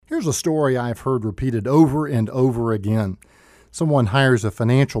Here's a story I've heard repeated over and over again. Someone hires a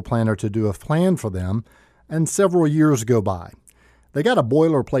financial planner to do a plan for them, and several years go by. They got a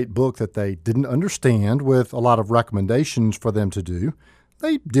boilerplate book that they didn't understand with a lot of recommendations for them to do.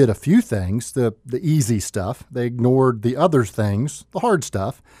 They did a few things, the easy stuff. They ignored the other things, the hard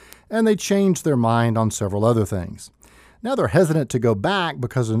stuff, and they changed their mind on several other things. Now they're hesitant to go back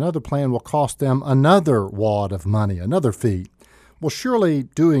because another plan will cost them another wad of money, another fee. Well, surely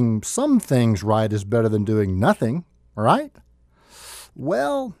doing some things right is better than doing nothing, right?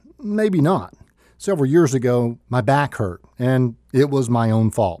 Well, maybe not. Several years ago, my back hurt, and it was my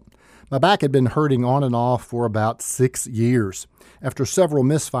own fault. My back had been hurting on and off for about 6 years. After several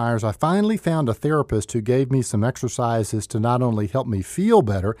misfires, I finally found a therapist who gave me some exercises to not only help me feel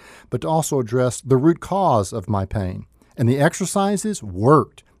better, but to also address the root cause of my pain. And the exercises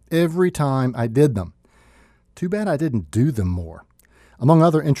worked every time I did them. Too bad I didn't do them more. Among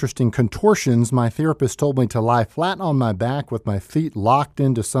other interesting contortions, my therapist told me to lie flat on my back with my feet locked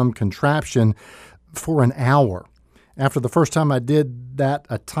into some contraption for an hour. After the first time I did that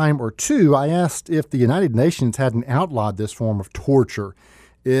a time or two, I asked if the United Nations hadn't outlawed this form of torture.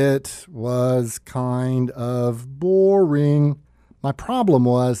 It was kind of boring. My problem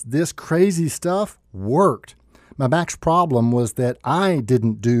was this crazy stuff worked. My back's problem was that I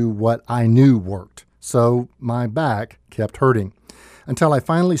didn't do what I knew worked, so my back kept hurting until I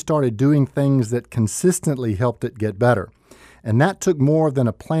finally started doing things that consistently helped it get better. And that took more than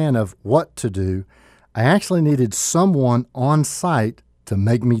a plan of what to do. I actually needed someone on site to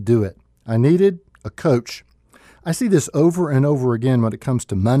make me do it. I needed a coach. I see this over and over again when it comes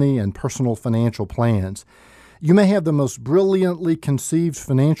to money and personal financial plans. You may have the most brilliantly conceived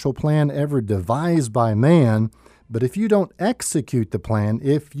financial plan ever devised by man, but if you don't execute the plan,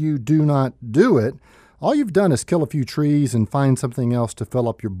 if you do not do it, all you've done is kill a few trees and find something else to fill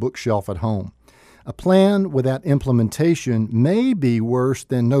up your bookshelf at home. A plan without implementation may be worse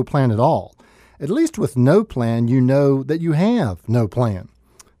than no plan at all. At least with no plan, you know that you have no plan.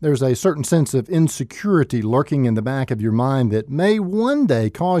 There's a certain sense of insecurity lurking in the back of your mind that may one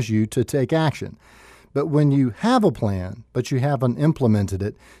day cause you to take action. But when you have a plan, but you haven't implemented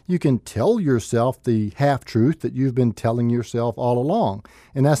it, you can tell yourself the half-truth that you've been telling yourself all along.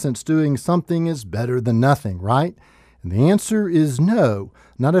 In essence, doing something is better than nothing, right? And the answer is no,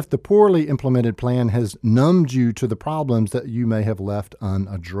 not if the poorly implemented plan has numbed you to the problems that you may have left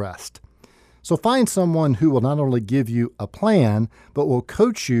unaddressed. So find someone who will not only give you a plan, but will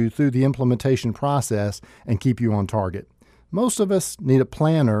coach you through the implementation process and keep you on target. Most of us need a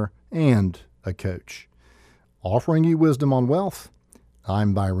planner and a coach. Offering you wisdom on wealth,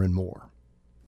 I'm Byron Moore.